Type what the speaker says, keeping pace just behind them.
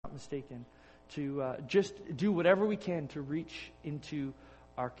mistaken, to just do whatever we can to reach into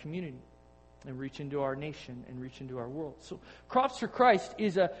our community and reach into our nation and reach into our world. So Crops for Christ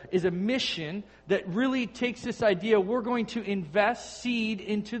is a mission that really takes this idea, we're going to invest seed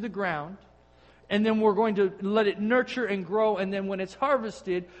into the ground, and then we're going to let it nurture and grow, and then when it's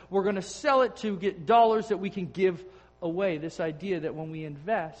harvested, we're going to sell it to get dollars that we can give away. This idea that when we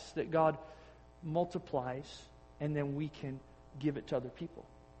invest, that God multiplies, and then we can give it to other people.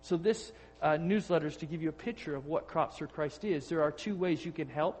 So this newsletter is to give you a picture of what Crops for Christ is. There are two ways you can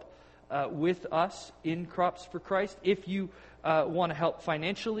help with us in Crops for Christ. If you want to help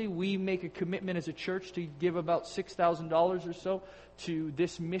financially, we make a commitment as a church to give about $6,000 or so to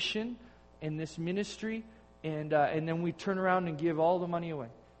this mission and this ministry, and then we turn around and give all the money away.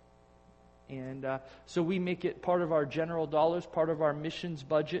 And so we make it part of our general dollars, part of our missions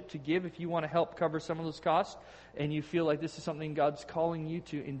budget to give. If you want to help cover some of those costs and you feel like this is something God's calling you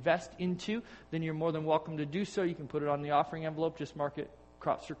to invest into, then you're more than welcome to do so. You can put it on the offering envelope, just mark it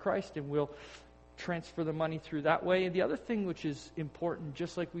Crops for Christ, and we'll transfer the money through that way. And the other thing which is important,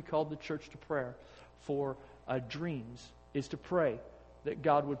 just like we called the church to prayer for dreams, is to pray that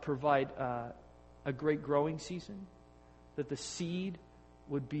God would provide a great growing season, that the seed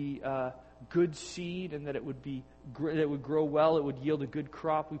would be good seed, and that it would grow well, it would yield a good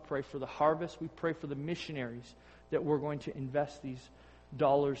crop. We pray for the harvest. We pray for the missionaries that we're going to invest these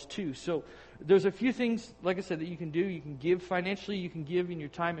dollars to. So there's a few things, like I said, that you can do. You can give financially, you can give in your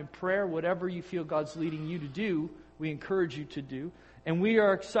time in prayer, whatever you feel God's leading you to do, we encourage you to do. And we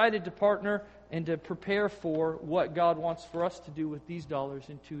are excited to partner and to prepare for what God wants for us to do with these dollars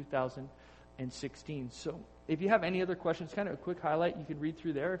in 2016. So if you have any other questions, kind of a quick highlight, you can read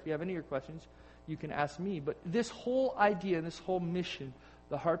through there. If you have any other questions, you can ask me. But this whole idea and this whole mission,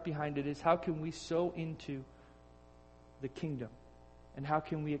 the heart behind it is, how can we sow into the kingdom? And how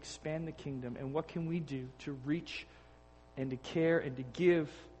can we expand the kingdom? And what can we do to reach and to care and to give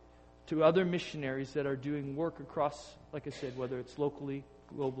to other missionaries that are doing work across, like I said, whether it's locally,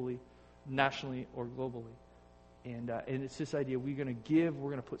 globally, nationally, or globally. And it's this idea, we're going to give,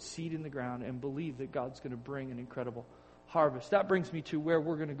 we're going to put seed in the ground and believe that God's going to bring an incredible harvest. That brings me to where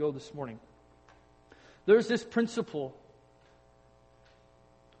we're going to go this morning. There's this principle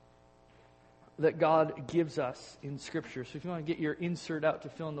that God gives us in Scripture. So if you want to get your insert out to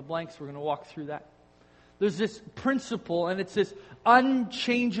fill in the blanks, we're going to walk through that. There's this principle, and it's this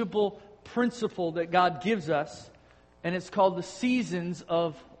unchangeable principle that God gives us, and it's called the seasons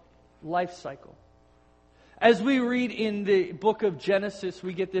of life cycle. As we read in the book of Genesis,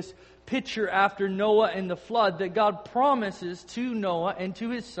 we get this picture after Noah and the flood that God promises to Noah and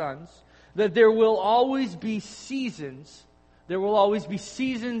to his sons that there will always be seasons. There will always be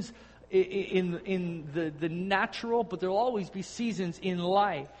seasons in the natural, but there will always be seasons in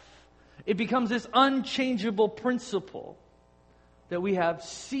life. It becomes this unchangeable principle that we have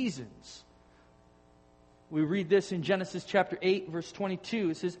seasons. We read this in Genesis chapter 8, verse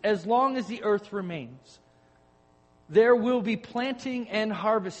 22. It says, "As long as the earth remains, there will be planting and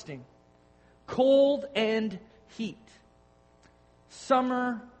harvesting, cold and heat,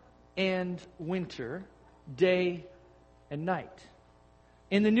 summer and winter, day and night."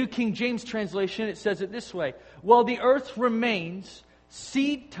 In the New King James translation, it says it this way: "While the earth remains,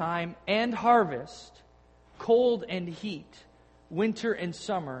 seed time and harvest, cold and heat, winter and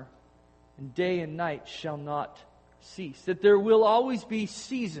summer, and day and night shall not cease." That there will always be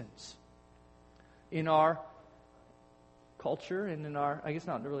seasons in our culture and in our, I guess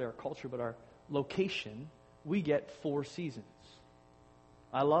not really our culture, but our location. We get 4 seasons.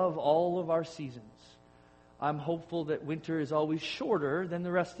 I love all of our seasons. I'm hopeful that winter is always shorter than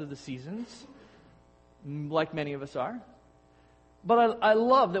the rest of the seasons, like many of us are. But I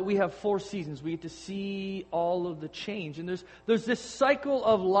love that we have 4 seasons. We get to see all of the change. And there's this cycle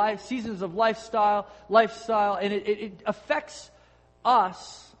of life, seasons of lifestyle, and it affects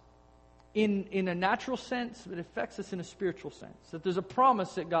us in a natural sense, but it affects us in a spiritual sense. That there's a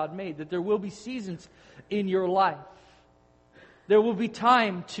promise that God made, that there will be seasons in your life. There will be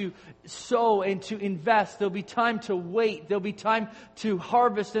time to sow and to invest. There'll be time to wait. There'll be time to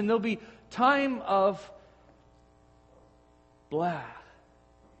harvest. And there'll be time of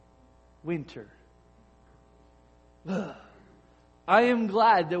winter. Ugh. I am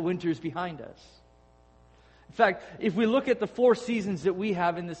glad that winter is behind us. In fact, if we look at the 4 seasons that we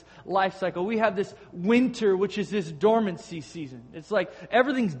have in this life cycle, we have this winter, which is this dormancy season. It's like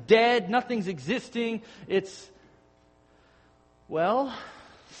everything's dead, nothing's existing. It's,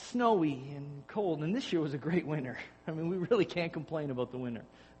 snowy and cold. And this year was a great winter. I mean, we really can't complain about the winter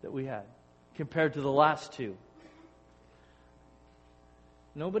that we had compared to the last 2.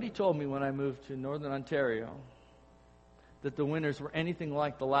 Nobody told me when I moved to Northern Ontario that the winters were anything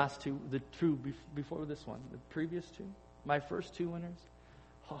like the last two, the two before this one, the previous two, my first two winters.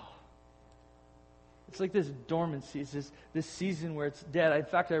 Oh, it's like this dormancy. It's this season where it's dead. In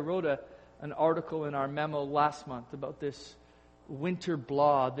fact, I wrote an article in our memo last month about this winter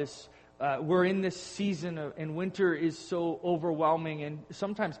blah. We're in this season and winter is so overwhelming and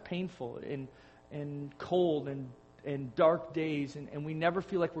sometimes painful and cold and dark days, and we never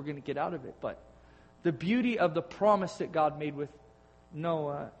feel like we're going to get out of it. But the beauty of the promise that God made with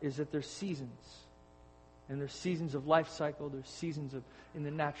Noah is that there's seasons. And there's seasons of life cycle, there's seasons of in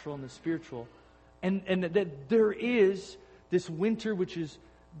the natural and the spiritual. And that there is this winter which is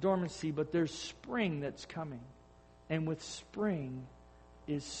dormancy, but there's spring that's coming. And with spring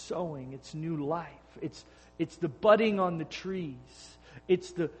is sowing, it's new life. It's the budding on the trees.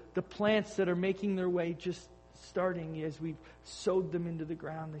 It's the plants that are making their way, just starting as we've sowed them into the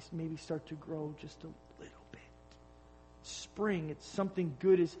ground. They maybe start to grow just a little bit. Spring, it's something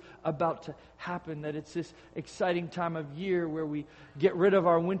good is about to happen. That it's this exciting time of year where we get rid of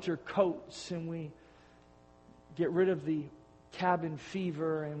our winter coats and we get rid of the cabin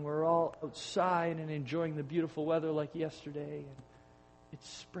fever and we're all outside and enjoying the beautiful weather like yesterday. And it's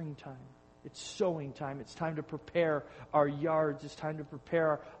springtime. It's sowing time. It's time to prepare our yards. It's time to prepare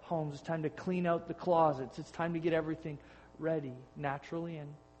our homes. It's time to clean out the closets. It's time to get everything ready, naturally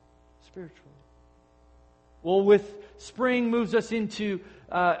and spiritually. Well, with spring moves us into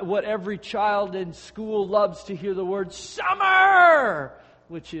what every child in school loves to hear the word summer,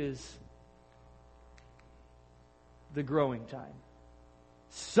 which is the growing time.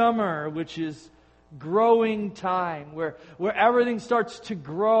 Summer, which is growing time, where everything starts to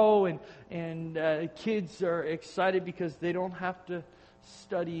grow and kids are excited because they don't have to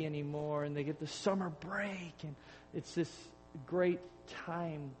study anymore and they get the summer break, and it's this great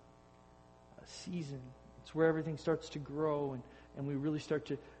time, season. It's where everything starts to grow and we really start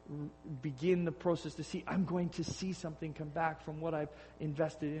to begin the process to see, I'm going to see something come back from what I've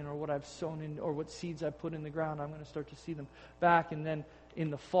invested in or what I've sown in or what seeds I've put in the ground. I'm going to start to see them back. And then in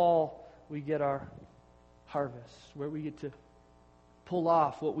the fall, we get our harvest, where we get to pull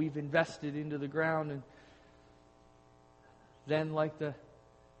off what we've invested into the ground. And then, like the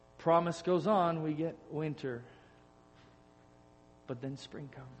promise goes on, we get winter. But then spring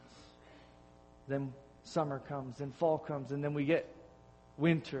comes. Then summer comes. Then fall comes. And then we get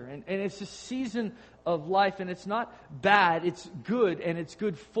winter. And it's a season of life. And it's not bad. It's good. And it's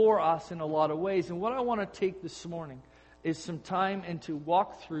good for us in a lot of ways. And what I want to take this morning is some time and to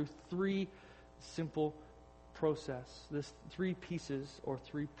walk through three simple process. This three pieces or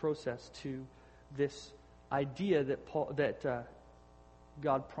three process to this idea that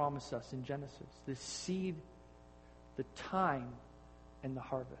God promised us in Genesis. The seed, the time, and the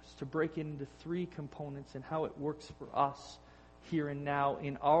harvest. To break it into three components and how it works for us here and now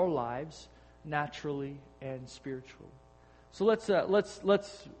in our lives, naturally and spiritually. So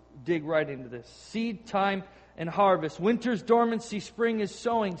let's dig right into this. Seed, time, and harvest. Winter's dormancy, spring is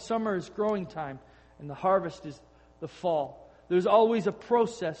sowing, summer is growing time, and the harvest is the fall. There's always a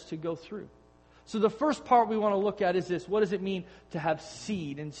process to go through. So the first part we want to look at is this. What does it mean to have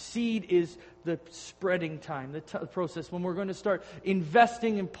seed? And seed is the spreading time, the process when we're going to start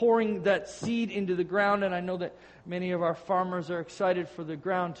investing and pouring that seed into the ground. And I know that many of our farmers are excited for the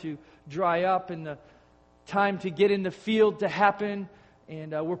ground to dry up and the time to get in the field to happen.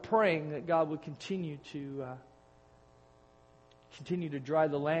 And we're praying that God would continue to dry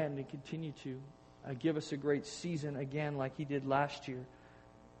the land and continue to give us a great season again like He did last year.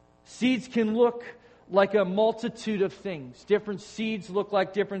 Seeds can look like a multitude of things. Different seeds look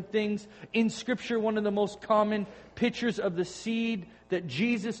like different things. In Scripture, one of the most common pictures of the seed that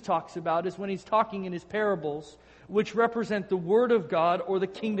Jesus talks about is when He's talking in His parables, which represent the Word of God or the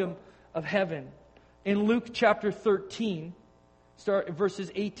kingdom of heaven. In Luke chapter 13, start at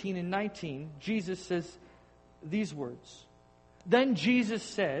verses 18 and 19, Jesus says these words. Then Jesus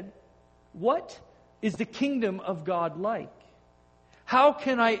said, "What is the kingdom of God like? How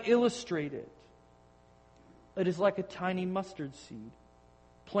can I illustrate it? It is like a tiny mustard seed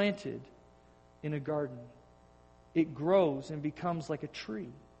planted in a garden. It grows and becomes like a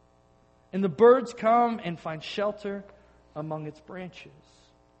tree. And the birds come and find shelter among its branches."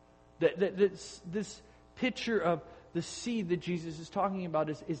 This picture of the seed that Jesus is talking about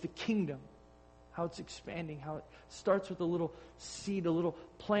is the kingdom. How it's expanding, how it starts with a little seed, a little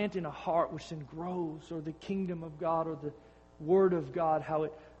plant in a heart, which then grows, or the kingdom of God, or the Word of God, how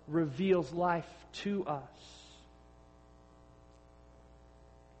it reveals life to us.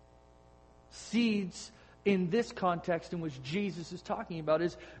 Seeds in this context in which Jesus is talking about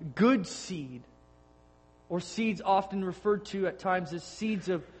is good seed, or seeds often referred to at times as seeds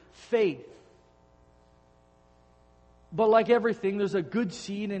of faith. But like everything, there's a good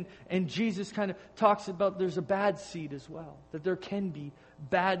seed, and Jesus kind of talks about there's a bad seed as well. That there can be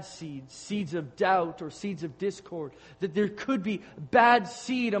bad seeds, seeds of doubt or seeds of discord. That there could be bad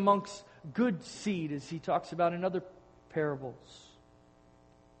seed amongst good seed, as he talks about in other parables.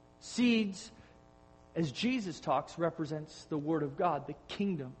 Seeds, as Jesus talks, represents the Word of God, the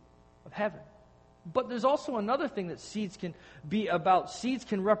kingdom of heaven. But there's also another thing that seeds can be about. Seeds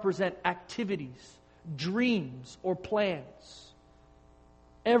can represent activities, dreams, or plans.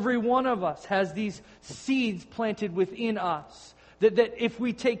 Every one of us has these seeds planted within us. That if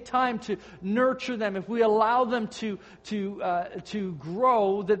we take time to nurture them, if we allow them to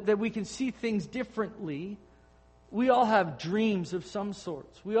grow, that we can see things differently. We all have dreams of some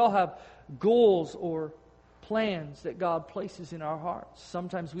sorts. We all have goals or plans that God places in our hearts.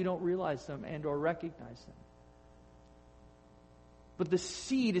 Sometimes we don't realize them and or recognize them. But the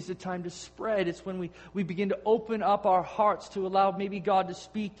seed is a time to spread. It's when we begin to open up our hearts to allow maybe God to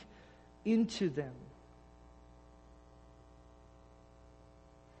speak into them.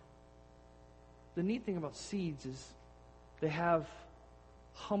 The neat thing about seeds is they have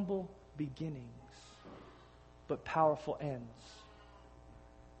humble beginnings, but powerful ends.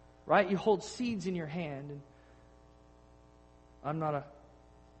 Right? You hold seeds in your hand, and I'm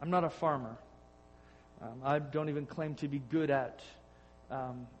not a farmer. I don't even claim to be good at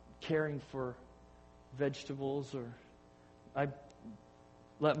caring for vegetables, or I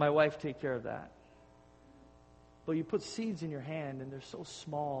let my wife take care of that. But you put seeds in your hand, and they're so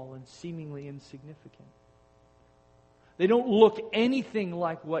small and seemingly insignificant. They don't look anything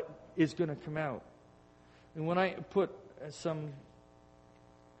like what is going to come out. And when I put some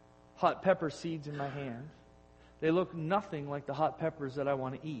hot pepper seeds in my hand, they look nothing like the hot peppers that I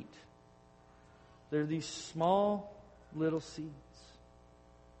want to eat. They're these small little seeds.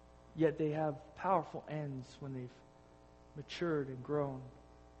 Yet they have powerful ends when they've matured and grown.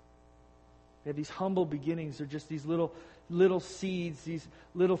 They have these humble beginnings. They're just these little seeds, these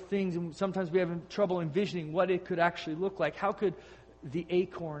little things. And sometimes we have trouble envisioning what it could actually look like. How could the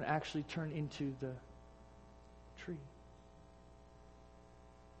acorn actually turn into the tree?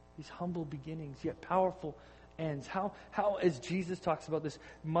 These humble beginnings, yet powerful ends. How as Jesus talks about this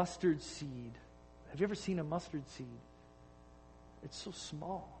mustard seed. Have you ever seen a mustard seed? It's so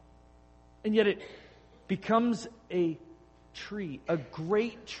small. And yet it becomes a tree, a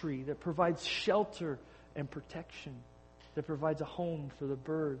great tree that provides shelter and protection, that provides a home for the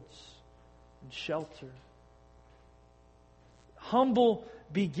birds and shelter. Humble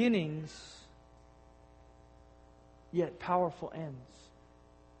beginnings, yet powerful ends.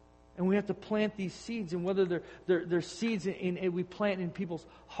 And we have to plant these seeds, and whether they're seeds we plant in people's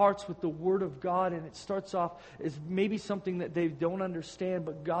hearts with the Word of God, and it starts off as maybe something that they don't understand,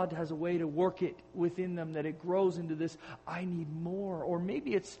 but God has a way to work it within them, that it grows into this, I need more. Or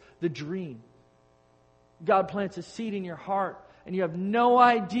maybe it's the dream. God plants a seed in your heart, and you have no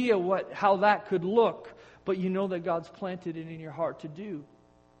idea how that could look, but you know that God's planted it in your heart to do.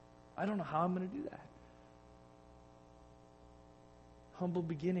 I don't know how I'm going to do that. Humble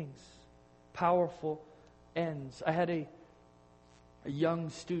beginnings, powerful ends. I had a young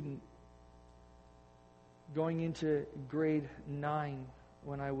student going into grade 9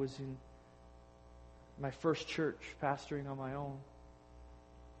 when I was in my first church, pastoring on my own.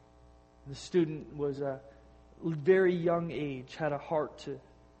 The student was a very young age, had a heart to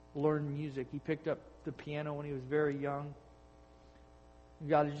learn music. He picked up the piano when he was very young.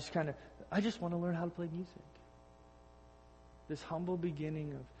 God just I just want to learn how to play music. This humble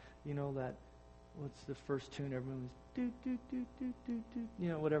beginning of, that, what's the first tune everyone was, do, do, do, do, do,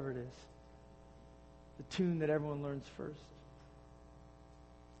 do, whatever it is. The tune that everyone learns first.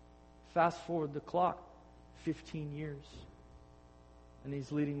 Fast forward the clock 15 years, and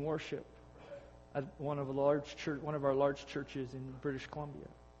he's leading worship at one of our large churches in British Columbia.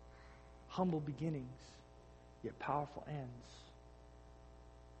 Humble beginnings, yet powerful ends.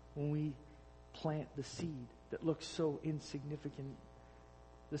 When we plant the seed that looks so insignificant.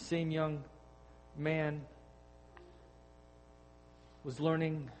 The same young man was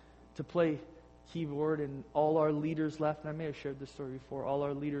learning to play keyboard, and all our leaders left, and I may have shared this story before. All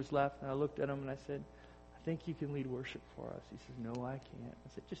our leaders left, and I looked at him and I said, I think you can lead worship for us. He says, no, I can't. I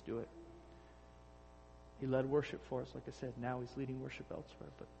said, just do it. He led worship for us, like I said. Now he's leading worship elsewhere.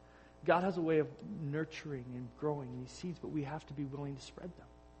 But God has a way of nurturing and growing these seeds, but we have to be willing to spread them.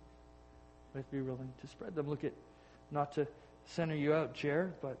 We have to be willing to spread them. Look at, not to center you out,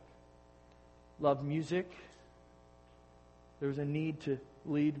 Jared, but love music. There was a need to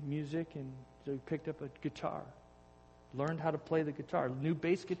lead music, and so he picked up a guitar. Learned how to play the guitar. New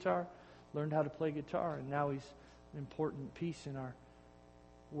bass guitar, learned how to play guitar, and now he's an important piece in our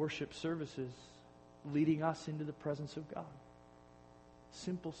worship services, leading us into the presence of God.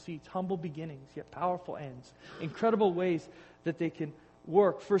 Simple seeds, humble beginnings, yet powerful ends. Incredible ways that they can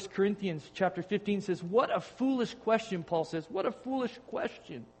work. 1 Corinthians chapter 15 says, what a foolish question, Paul says. What a foolish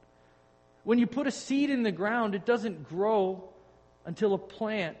question. When you put a seed in the ground, it doesn't grow into a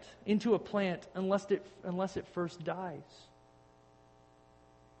plant unless it first dies.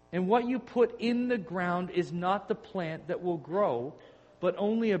 And what you put in the ground is not the plant that will grow, but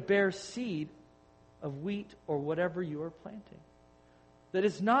only a bare seed of wheat or whatever you are planting. That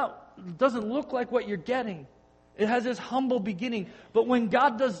doesn't look like what you're getting. It has this humble beginning. But when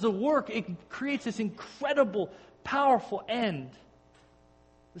God does the work, it creates this incredible, powerful end.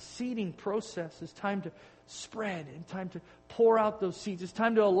 The seeding process is time to spread and time to pour out those seeds. It's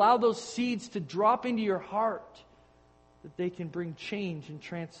time to allow those seeds to drop into your heart, that they can bring change and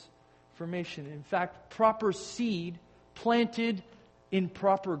transformation. In fact, proper seed planted in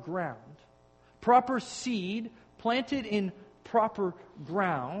proper ground. Proper seed planted in proper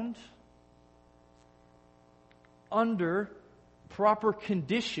ground under proper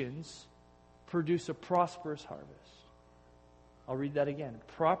conditions produce a prosperous harvest. I'll read that again.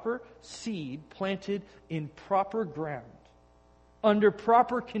 Proper seed planted in proper ground under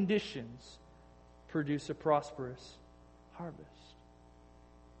proper conditions produce a prosperous harvest.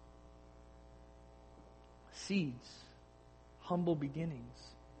 Seeds, humble beginnings,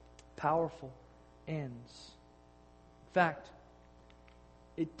 powerful ends. In fact,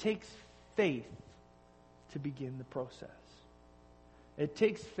 it takes faith to begin the process. It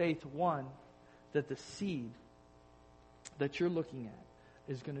takes faith, one, that the seed that you're looking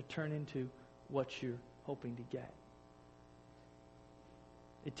at is going to turn into what you're hoping to get.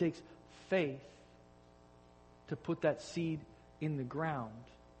 It takes faith to put that seed in the ground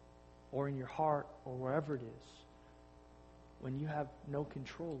or in your heart or wherever it is when you have no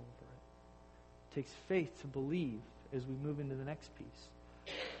control over it. It takes faith to believe, as we move into the next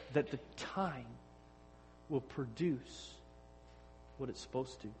piece, that the time will produce what it's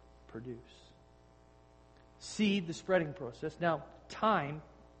supposed to produce. Seed, the spreading process. Now, time,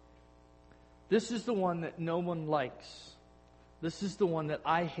 this is the one that no one likes. This is the one that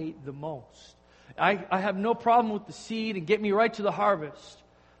I hate the most. I have no problem with the seed and get me right to the harvest.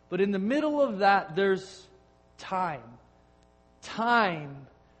 But in the middle of that, there's time. Time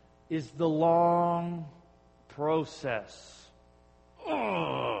is the long process.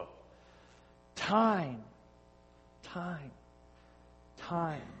 Ugh. Time.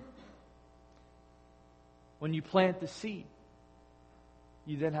 When you plant the seed,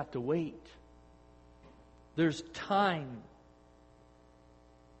 you then have to wait. There's time.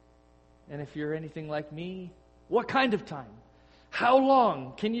 And if you're anything like me, what kind of time? How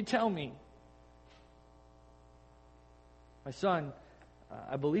long? Can you tell me? My son,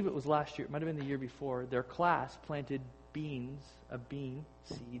 I believe it was last year, it might have been the year before, their class planted a bean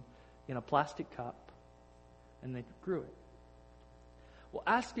seed, in a plastic cup, and they grew it. Well,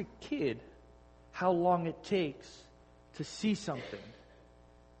 ask a kid how long it takes to see something.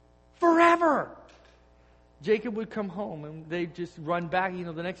 Forever! Jacob would come home and they'd just run back,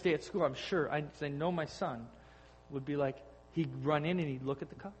 the next day at school, I'm sure, I know my son would be like, he'd run in and he'd look at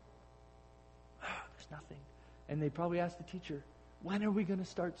the cup. There's nothing. And they'd probably ask the teacher, when are we going to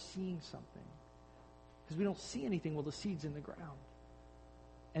start seeing something? Because we don't see anything while the seed's in the ground.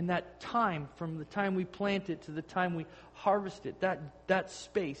 And that time, from the time we plant it to the time we harvest it, that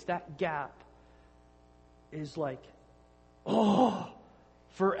space, that gap, is like,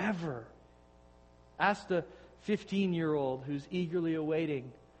 forever. Ask the 15-year-old who's eagerly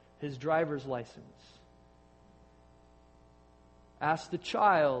awaiting his driver's license. Ask the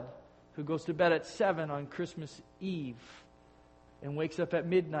child who goes to bed at 7 on Christmas Eve and wakes up at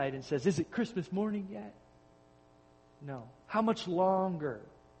midnight and says, is it Christmas morning yet? No. How much longer?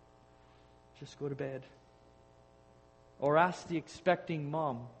 Just go to bed. Or ask the expecting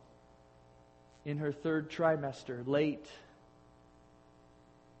mom in her 3rd trimester, late,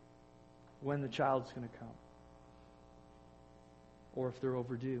 when the child's going to come. Or if they're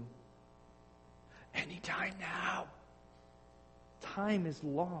overdue. Anytime now. Time is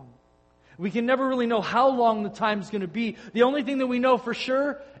long. We can never really know how long the time's going to be. The only thing that we know for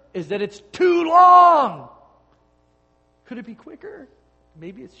sure is that it's too long. Could it be quicker?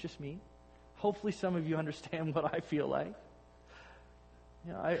 Maybe it's just me. Hopefully some of you understand what I feel like.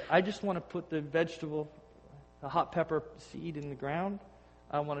 I just want to put the hot pepper seed in the ground.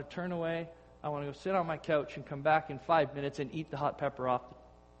 I want to turn away. I want to go sit on my couch and come back in 5 minutes and eat the hot pepper off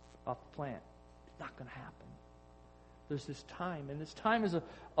the plant. It's not going to happen. There's this time, and this time is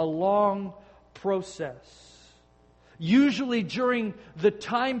a long process. Usually during the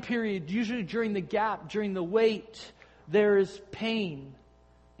time period, usually during the gap, during the wait, there is pain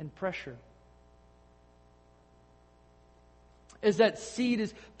and pressure. As that seed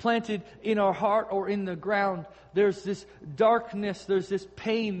is planted in our heart or in the ground, there's this darkness, there's this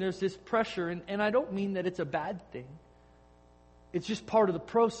pain, there's this pressure. And I don't mean that it's a bad thing. It's just part of the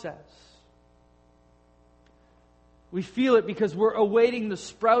process. We feel it because we're awaiting the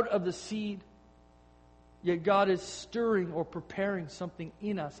sprout of the seed. Yet God is stirring or preparing something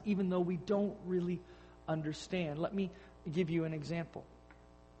in us, even though we don't really understand. Let me give you an example.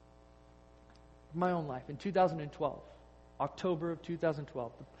 My own life. In 2012, October of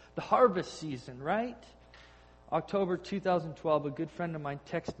 2012, the harvest season, right? October 2012, a good friend of mine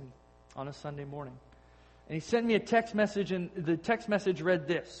texted me on a Sunday morning. And he sent me a text message, and the text message read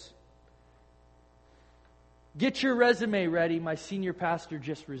this: "Get your resume ready. My senior pastor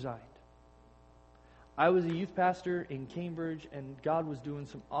just resigned." I was a youth pastor in Cambridge, and God was doing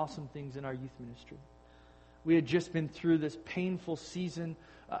some awesome things in our youth ministry. We had just been through this painful season,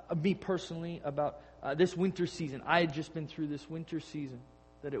 me personally, about this winter season. I had just been through this winter season.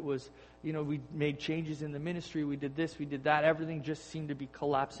 That it was, we made changes in the ministry, we did this, we did that. Everything just seemed to be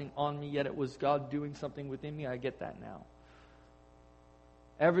collapsing on me, yet it was God doing something within me. I get that now.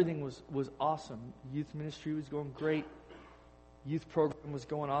 Everything was awesome. Youth ministry was going great. Youth program was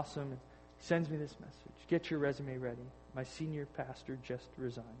going awesome. He sends me this message: "Get your resume ready. My senior pastor just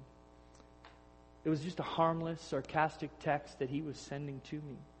resigned." It was just a harmless, sarcastic text that he was sending to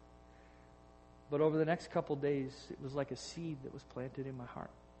me. But over the next couple days, it was like a seed that was planted in my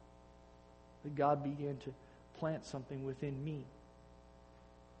heart. That God began to plant something within me.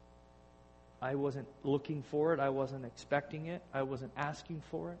 I wasn't looking for it. I wasn't expecting it. I wasn't asking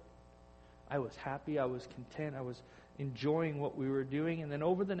for it. I was happy. I was content. I was enjoying what we were doing. And then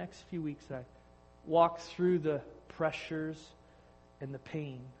over the next few weeks, I walked through the pressures and the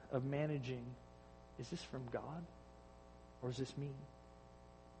pain of managing. Is this from God? Or is this me?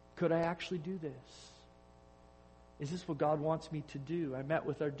 Could I actually do this? Is this what God wants me to do? I met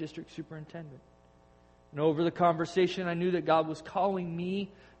with our district superintendent. And over the conversation, I knew that God was calling me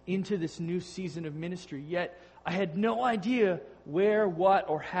into this new season of ministry. Yet, I had no idea where, what,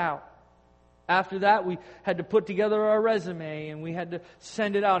 or how. After that, we had to put together our resume and we had to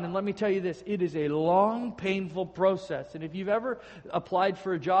send it out. And let me tell you this, it is a long, painful process. And if you've ever applied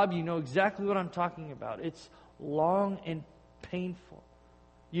for a job, you know exactly what I'm talking about. It's long and painful.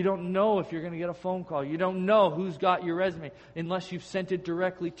 You don't know if you're going to get a phone call. You don't know who's got your resume unless you've sent it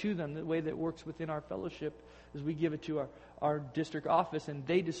directly to them. The way that works within our fellowship is we give it to our district office and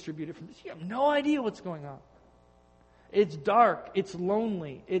they distribute it from this. You have no idea what's going on. It's dark. It's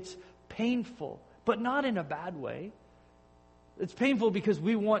lonely. It's painful, but not in a bad way. It's painful because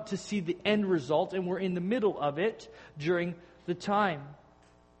we want to see the end result and we're in the middle of it during the time.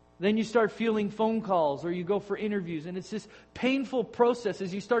 Then you start feeling phone calls or you go for interviews, and it's this painful process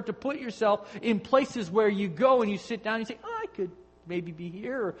as you start to put yourself in places where you go and you sit down and you say, "Oh, I could maybe be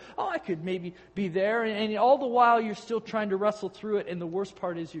here," or "Oh, I could maybe be there." And all the while you're still trying to wrestle through it, and the worst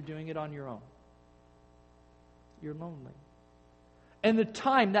part is you're doing it on your own. You're lonely. And the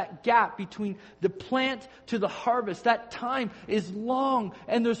time, that gap between the plant to the harvest, that time is long.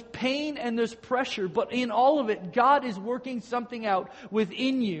 And there's pain and there's pressure. But in all of it, God is working something out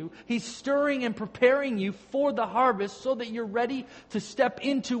within you. He's stirring and preparing you for the harvest so that you're ready to step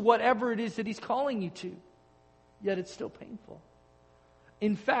into whatever it is that He's calling you to. Yet it's still painful.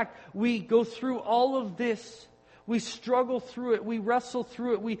 In fact, we go through all of this. We struggle through it. We wrestle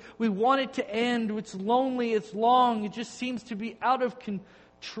through it. We want it to end. It's lonely. It's long. It just seems to be out of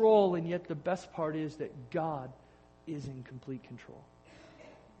control. And yet the best part is that God is in complete control.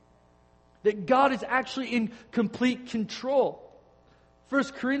 That God is actually in complete control. 1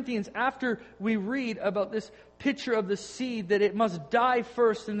 Corinthians, after we read about this picture of the seed, that it must die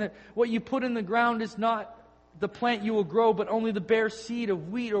first and that what you put in the ground is not the plant you will grow, but only the bare seed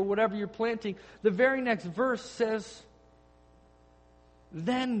of wheat or whatever you're planting. The very next verse says,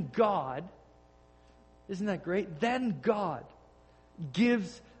 "Then God," isn't that great? "Then God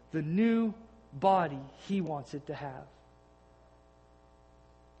gives the new body He wants it to have."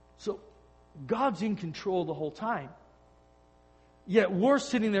 So God's in control the whole time. Yet we're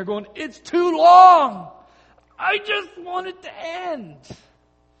sitting there going, "It's too long. I just want it to end."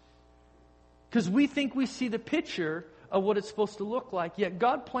 Because we think we see the picture of what it's supposed to look like. Yet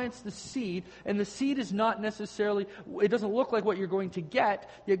God plants the seed, and the seed is not necessarily, it doesn't look like what you're going to get,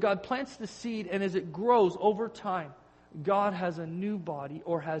 yet God plants the seed, and as it grows over time, God has a new body,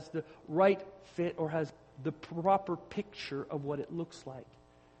 or has the right fit, or has the proper picture of what it looks like.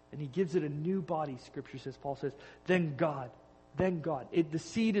 And He gives it a new body, Scripture says, Paul says, then God. The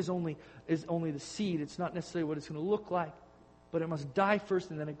seed is only the seed. It's not necessarily what it's going to look like, but it must die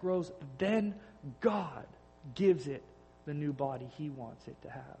first and then it grows. Then God gives it the new body He wants it to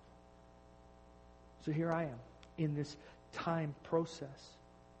have. So here I am in this time process.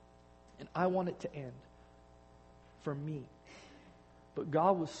 And I want it to end for me. But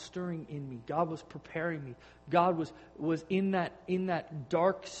God was stirring in me. God was preparing me. God was in that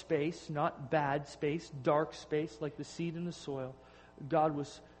dark space, not bad space, dark space, like the seed in the soil. God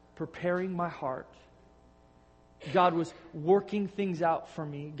was preparing my heart. God was working things out for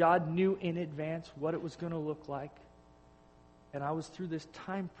me. God knew in advance what it was going to look like. And I was through this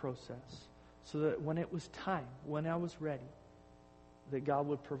time process so that when it was time, when I was ready, that God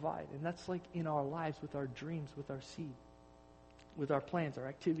would provide. And that's like in our lives, with our dreams, with our seed, with our plans, our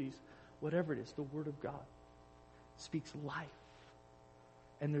activities, whatever it is. The Word of God speaks life.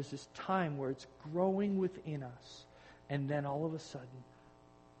 And there's this time where it's growing within us, and then all of a sudden,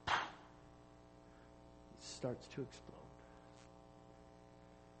 it starts to explode.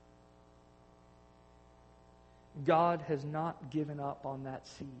 God has not given up on that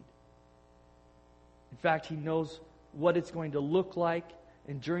seed. In fact, He knows what it's going to look like,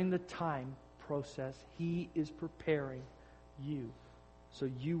 and during the time process, He is preparing you so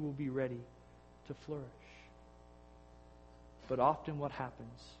you will be ready to flourish. But often what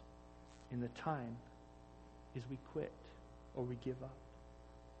happens in the time is we quit or we give up.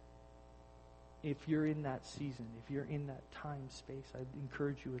 If you're in that season, if you're in that time space, I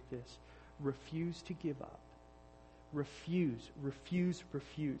encourage you with this. Refuse to give up. Refuse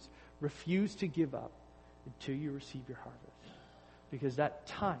to give up until you receive your harvest. Because that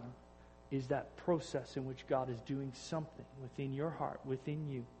time is that process in which God is doing something within your heart, within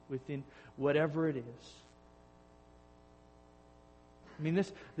you, within whatever it is. I mean,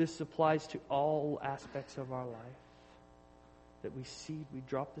 this applies to all aspects of our life. That we seed, we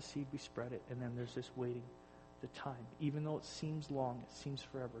drop the seed, we spread it, and then there's this waiting, the time. Even though it seems long, it seems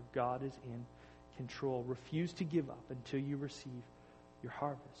forever, God is in control. Refuse to give up until you receive your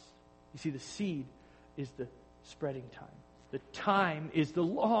harvest. You see, the seed is the spreading time. The time is the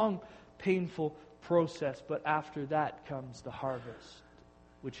long, painful process, but after that comes the harvest,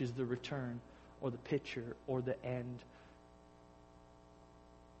 which is the return or the picture or the end.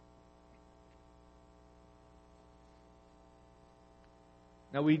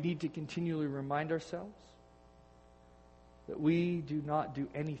 Now we need to continually remind ourselves that we do not do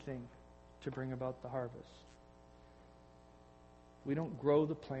anything to bring about the harvest. We don't grow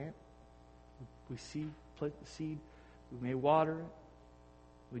the plant. We plant the seed. We may water it.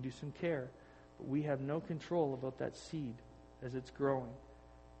 We do some care. But we have no control about that seed as it's growing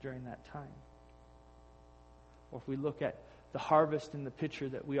during that time. Or if we look at the harvest in the picture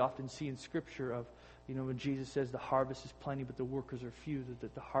that we often see in Scripture of, when Jesus says the harvest is plenty but the workers are few,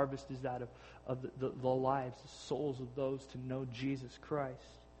 that the harvest is that of the lives, the souls of those to know Jesus Christ.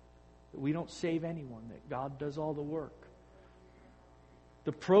 That we don't save anyone, that God does all the work.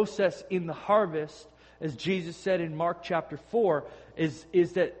 The process in the harvest, as Jesus said in Mark chapter 4, is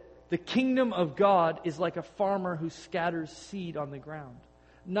that the kingdom of God is like a farmer who scatters seed on the ground.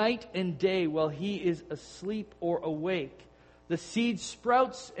 Night and day, while he is asleep or awake, the seed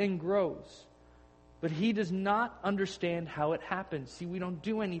sprouts and grows. But he does not understand how it happens. See, we don't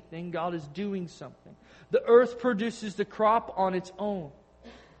do anything. God is doing something. The earth produces the crop on its own.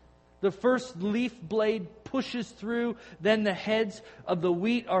 The first leaf blade pushes through, then the heads of the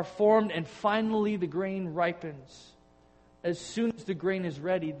wheat are formed, and finally the grain ripens. As soon as the grain is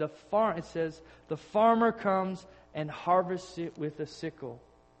ready, it says, the farmer comes and harvests it with a sickle,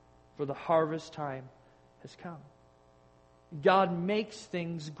 for the harvest time has come. God makes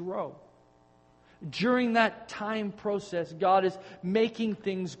things grow. During that time process, God is making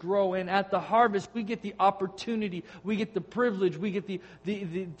things grow. And at the harvest, we get the opportunity, we get the privilege, we get the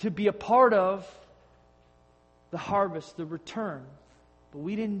to be a part of the harvest, the return. But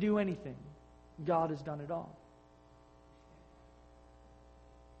we didn't do anything. God has done it all.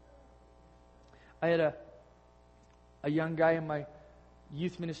 I had a young guy in my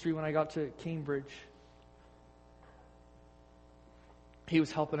youth ministry when I got to Cambridge. He was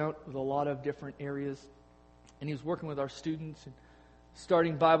helping out with a lot of different areas, and he was working with our students and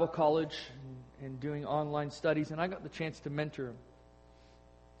starting Bible college and doing online studies, and I got the chance to mentor him.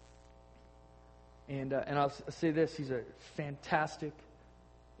 And I'll say this, he's a fantastic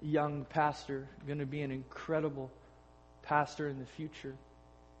young pastor, going to be an incredible pastor in the future.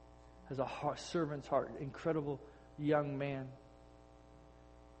 Has a servant's heart, incredible young man.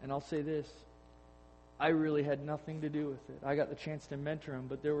 And I'll say this, I really had nothing to do with it. I got the chance to mentor him,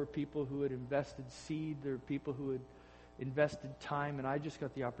 but there were people who had invested seed, there were people who had invested time, and I just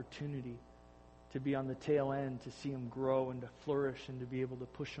got the opportunity to be on the tail end, to see him grow and to flourish and to be able to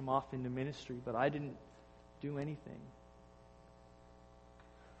push him off into ministry. But I didn't do anything.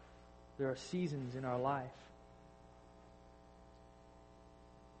 There are seasons in our life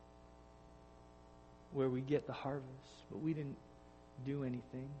where we get the harvest, but we didn't do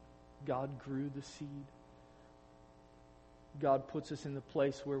anything. God grew the seed. God puts us in the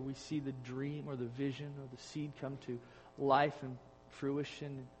place where we see the dream or the vision or the seed come to life and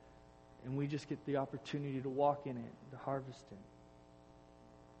fruition, and we just get the opportunity to walk in it, to harvest it.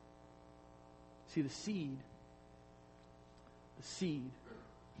 See, the seed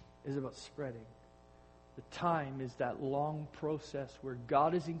is about spreading. The time is that long process where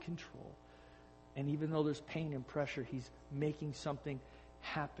God is in control, and even though there's pain and pressure, He's making something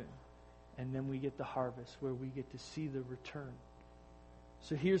happen. And then we get the harvest where we get to see the return.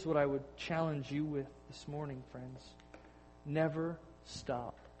 So here's what I would challenge you with this morning, friends. Never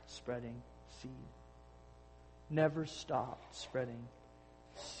stop spreading seed. Never stop spreading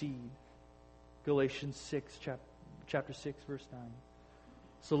seed. Galatians 6, chapter 6, verse 9.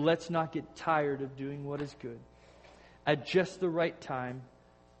 So let's not get tired of doing what is good. At just the right time,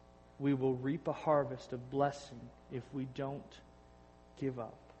 we will reap a harvest of blessing if we don't give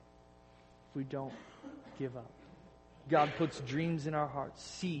up. If we don't give up. God puts dreams in our hearts,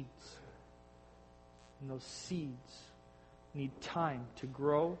 seeds. And those seeds need time to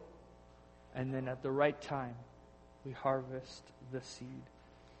grow. And then at the right time, we harvest the seed.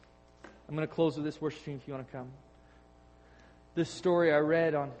 I'm going to close with this worship team if you want to come. This story I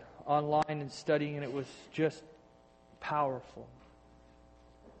read online and studying, and it was just powerful.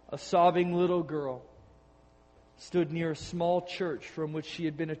 A sobbing little girl stood near a small church from which she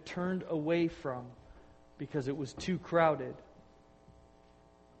had been turned away from because it was too crowded.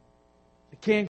 The